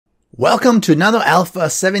Welcome to another Alpha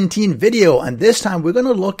 17 video, and this time we're going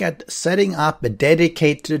to look at setting up a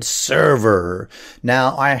dedicated server.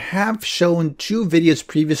 Now, I have shown two videos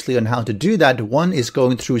previously on how to do that. One is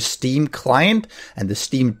going through Steam client and the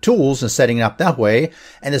Steam tools and setting it up that way,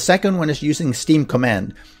 and the second one is using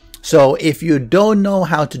steamcmd. So if you don't know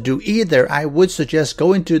how to do either, I would suggest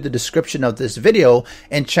go into the description of this video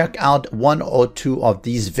and check out one or two of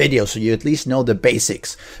these videos so you at least know the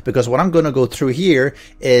basics. Because what I'm going to go through here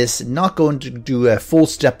is not going to do a full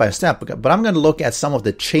step-by-step, but I'm going to look at some of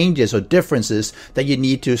the changes or differences that you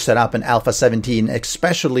need to set up in Alpha 17,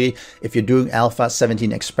 especially if you're doing Alpha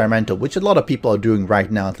 17 experimental, which a lot of people are doing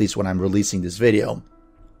right now, at least when I'm releasing this video.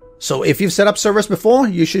 So if you've set up servers before,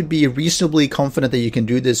 you should be reasonably confident that you can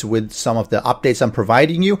do this with some of the updates I'm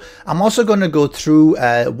providing you. I'm also going to go through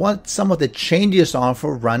what some of the changes are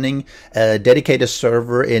for running a dedicated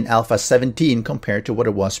server in Alpha 17 compared to what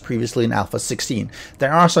it was previously in Alpha 16.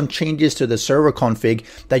 There are some changes to the server config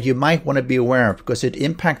that you might want to be aware of because it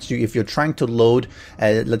impacts you if you're trying to load,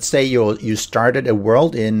 let's say you started a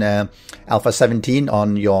world in Alpha 17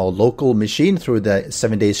 on your local machine through the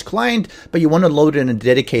 7 days client, but you want to load it in a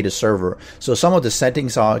dedicated server. So some of the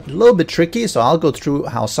settings are a little bit tricky, so I'll go through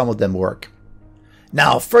how some of them work.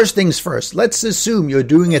 Now, first things first, let's assume you're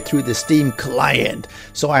doing it through the Steam client.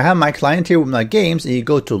 So I have my client here with my games, and you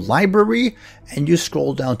go to Library and you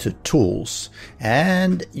scroll down to Tools,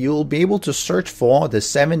 and you'll be able to search for the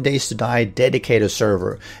 7 Days to Die dedicated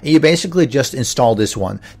server. And you basically just install this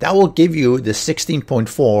one. That will give you the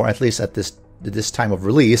 16.4, at least at this time of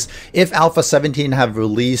release. If Alpha 17 have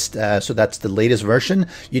released, so that's the latest version,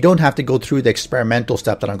 you don't have to go through the experimental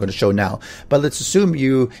step that I'm going to show now. But let's assume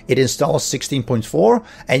it installs 16.4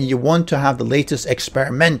 and you want to have the latest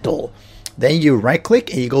experimental. Then you right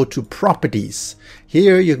click and you go to Properties.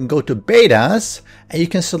 Here you can go to Betas and you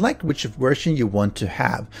can select which version you want to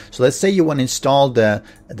have. So let's say you want to install the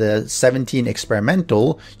 17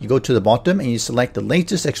 experimental. You go to the bottom and you select the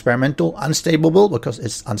latest experimental, unstable, because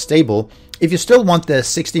it's unstable. If you still want the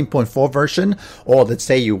 16.4 version, or let's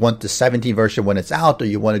say you want the 17 version when it's out, or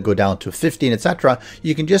you want to go down to 15, etc.,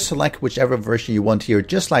 you can just select whichever version you want here,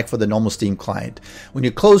 just like for the normal Steam client. When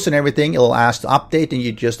you close and everything, it'll ask to update, and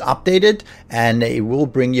you just update it, and it will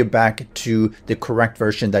bring you back to the correct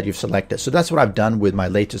version that you've selected. So that's what I've done with my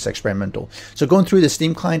latest experimental. So going through the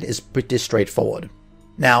Steam client is pretty straightforward.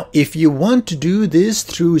 Now, if you want to do this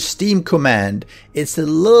through steamcmd, it's a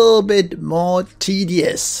little bit more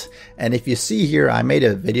tedious. And if you see here, I made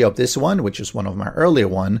a video of this one, which is one of my earlier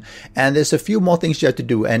one, and there's a few more things you have to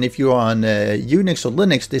do. And if you're on Unix or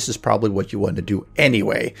Linux, this is probably what you want to do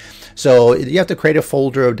anyway. So you have to create a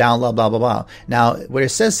folder, download, blah, blah, blah. Now, what it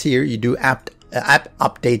says here, you do app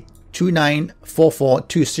update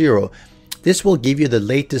 294420. This will give you the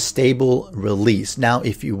latest stable release. Now,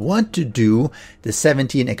 if you want to do the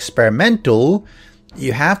 17 experimental,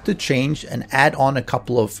 you have to change and add on a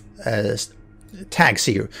couple of tags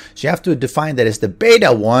here. So you have to define that as the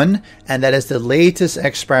beta one and that is the latest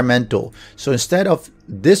experimental. So instead of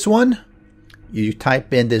this one, you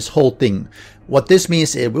type in this whole thing. What this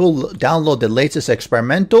means, it will download the latest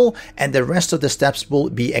experimental and the rest of the steps will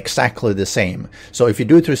be exactly the same. So if you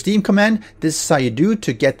do it through steamcmd, this is how you do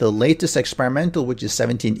to get the latest experimental, which is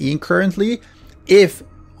 17E currently. If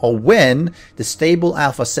or when the stable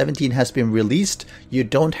Alpha 17 has been released, you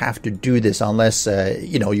don't have to do this unless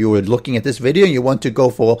you were looking at this video and you want to go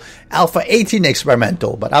for Alpha 18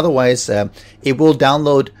 experimental. But otherwise, it will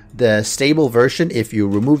download the stable version if you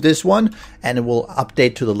remove this one, and it will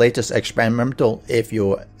update to the latest experimental if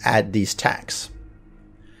you add these tags.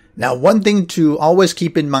 Now, one thing to always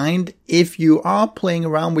keep in mind, if you are playing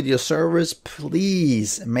around with your servers,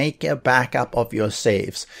 please make a backup of your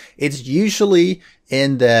saves. It's usually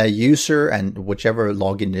in the user and whichever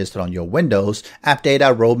login is on your Windows, app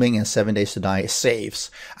data, roaming, and 7 days to die saves.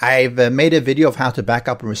 I've made a video of how to back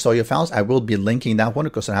up and restore your files. I will be linking that one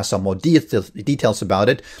because it has some more details about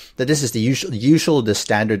it. That this is the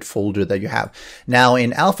standard folder that you have. Now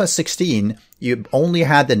in Alpha 16, you only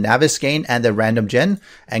had the navisgain and the random gen,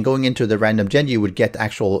 and going into the random gen, you would get the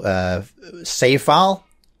actual save file,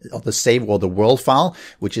 of the save or the world file,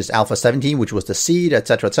 which is Alpha 17, which was the seed,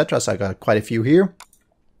 etc., etc. So I got quite a few here.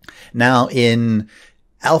 Now in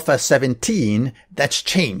Alpha 17, that's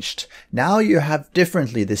changed. Now you have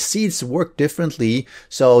differently. The seeds work differently.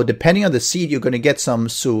 So depending on the seed, you're going to get some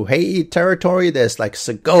Suhei territory. There's like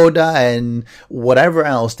Sagoda and whatever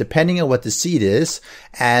else, depending on what the seed is.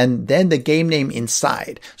 And then the game name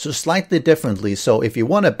inside. So slightly differently. So if you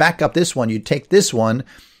want to back up this one, you take this one,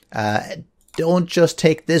 don't just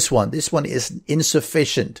take this one. This one is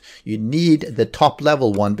insufficient. You need the top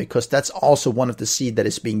level one because that's also one of the seed that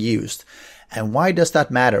is being used. And why does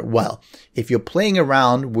that matter? Well, if you're playing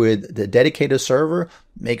around with the dedicated server,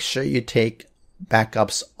 make sure you take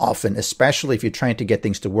backups often, especially if you're trying to get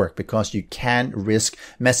things to work, because you can risk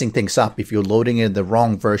messing things up if you're loading in the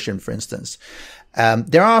wrong version, for instance.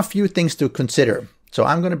 There are a few things to consider. So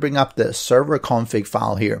I'm going to bring up the server config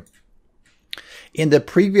file here. In the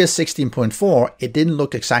previous 16.4, it didn't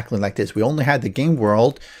look exactly like this. We only had the game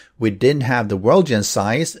world. We didn't have the world gen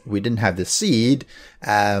size. We didn't have the seed.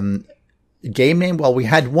 Game name, well, we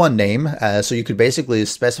had one name, so you could basically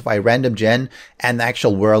specify random gen and the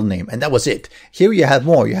actual world name, and that was it. Here you have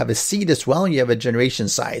more. You have a seed as well, and you have a generation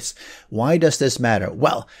size. Why does this matter?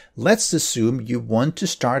 Well, let's assume you want to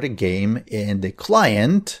start a game in the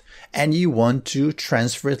client, and you want to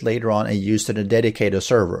transfer it later on and use it in a dedicated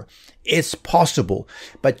server. It's possible,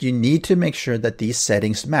 but you need to make sure that these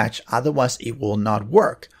settings match. Otherwise, it will not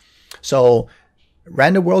work. So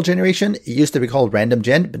random world generation, it used to be called random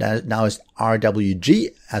gen, but now it's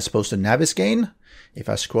RWG as opposed to Navisgain. If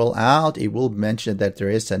I scroll out, it will mention that there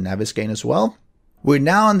is a Navisgain as well. We're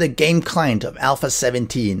now on the game client of Alpha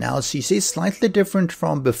 17. Now, as you see, it's slightly different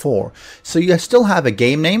from before. So you still have a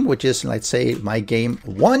game name, which is, let's say, my game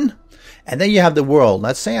 1. And then you have the world.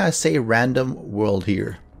 Let's say I say random world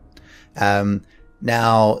here.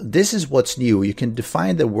 Now, this is what's new. You can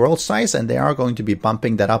define the world size, and they are going to be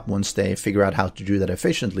bumping that up once they figure out how to do that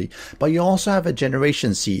efficiently. But you also have a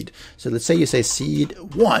generation seed. So let's say you say seed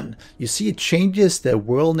 1. You see it changes the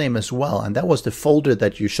world name as well, and that was the folder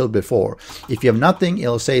that you showed before. If you have nothing,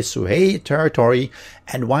 it'll say Suhei territory.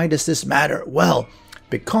 And why does this matter? Well,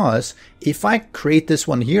 because if I create this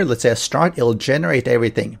one here, let's say I start, it'll generate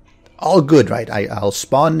everything. All good, right? I'll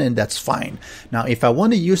spawn and that's fine. Now, if I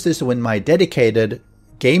want to use this in my dedicated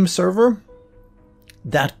game server,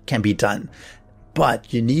 that can be done.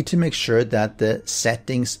 But you need to make sure that the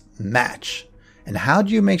settings match. And how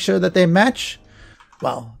do you make sure that they match?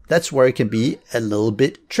 Well, that's where it can be a little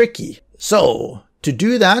bit tricky. So to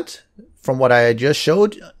do that, from what I just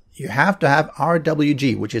showed, you have to have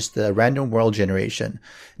RWG, which is the random world generation.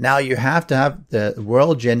 Now you have to have the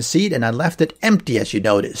world gen seed, and I left it empty as you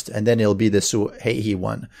noticed, and then it'll be the Suhei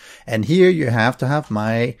one. And here you have to have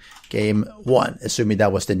my game 1, assuming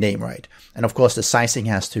that was the name, right? And of course the sizing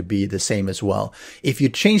has to be the same as well. If you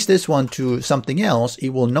change this one to something else, it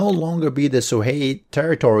will no longer be the Suhei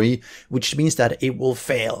territory, which means that it will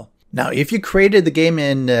fail. Now, if you created the game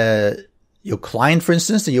in your client, for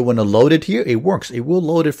instance, and you want to load it here, it works. It will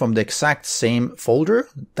load it from the exact same folder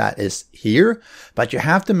that is here, but you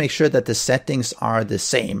have to make sure that the settings are the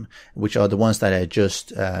same, which are the ones that I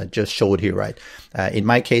just showed here, right? In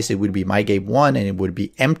my case, it would be my game 1, and it would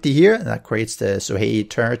be empty here, and that creates the Suhei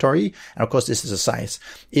territory. And of course, this is a size.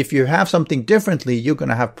 If you have something differently, you're going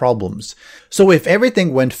to have problems. So if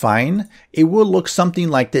everything went fine, it will look something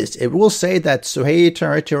like this. It will say that Suhei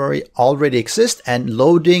territory already exists and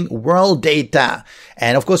loading world data.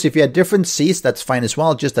 And of course, if you had different seeds, that's fine as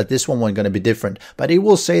well, just that this one was going to be different. But it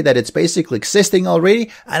will say that it's basically existing already,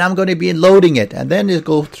 and I'm going to be loading it. And then it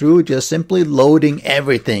go through just simply loading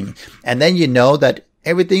everything. And then you know that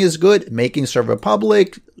everything is good, making server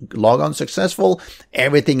public, logon successful,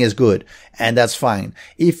 everything is good. And that's fine.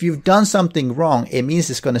 If you've done something wrong, it means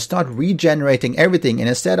it's going to start regenerating everything. And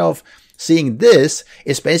instead of seeing this,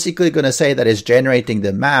 it's basically going to say that it's generating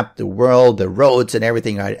the map, the world, the roads, and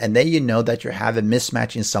everything, right? And then you know that you have a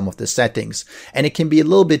mismatch in some of the settings. And it can be a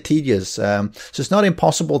little bit tedious. So it's not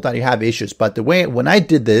impossible that you have issues. But the way, when I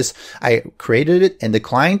did this, I created it in the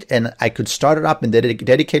client, and I could start it up in the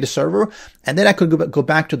dedicated server. And then I could go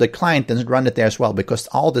back to the client and run it there as well, because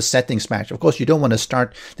all the settings match. Of course, you don't want to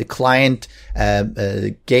start the client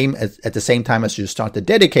game at the same time as you start the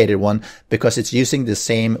dedicated one, because it's using the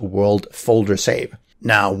same world folder save.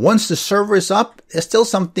 Now, once the server is up, there's still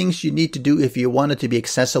some things you need to do if you want it to be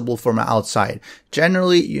accessible from outside.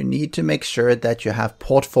 Generally, you need to make sure that you have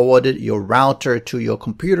port forwarded your router to your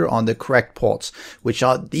computer on the correct ports, which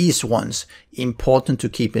are these ones, important to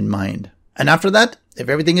keep in mind. And after that, if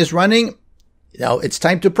everything is running, now it's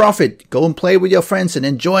time to profit. Go and play with your friends and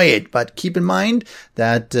enjoy it. But keep in mind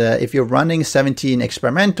that if you're running 17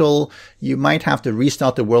 experimental, you might have to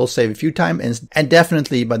restart the world save a few times, and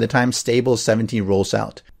definitely by the time stable 17 rolls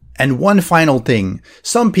out. And one final thing,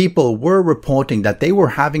 some people were reporting that they were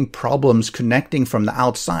having problems connecting from the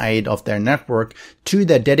outside of their network to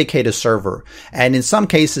their dedicated server. And in some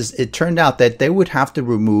cases, it turned out that they would have to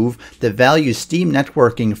remove the value Steam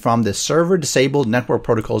networking from the server disabled network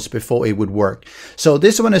protocols before it would work. So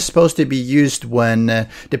this one is supposed to be used when,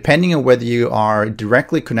 depending on whether you are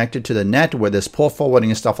directly connected to the net, where there's port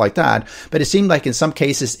forwarding and stuff like that. But it seemed like in some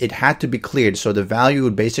cases, it had to be cleared. So the value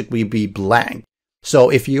would basically be blank.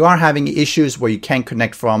 So if you are having issues where you can't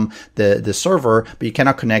connect from the server, but you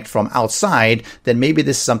cannot connect from outside, then maybe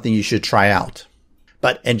this is something you should try out.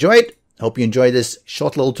 But enjoy it. Hope you enjoy this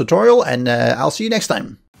short little tutorial, and I'll see you next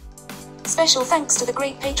time. Special thanks to the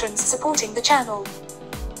great patrons supporting the channel.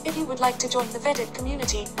 If you would like to join the vetted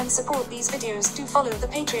community and support these videos, do follow the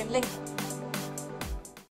Patreon link.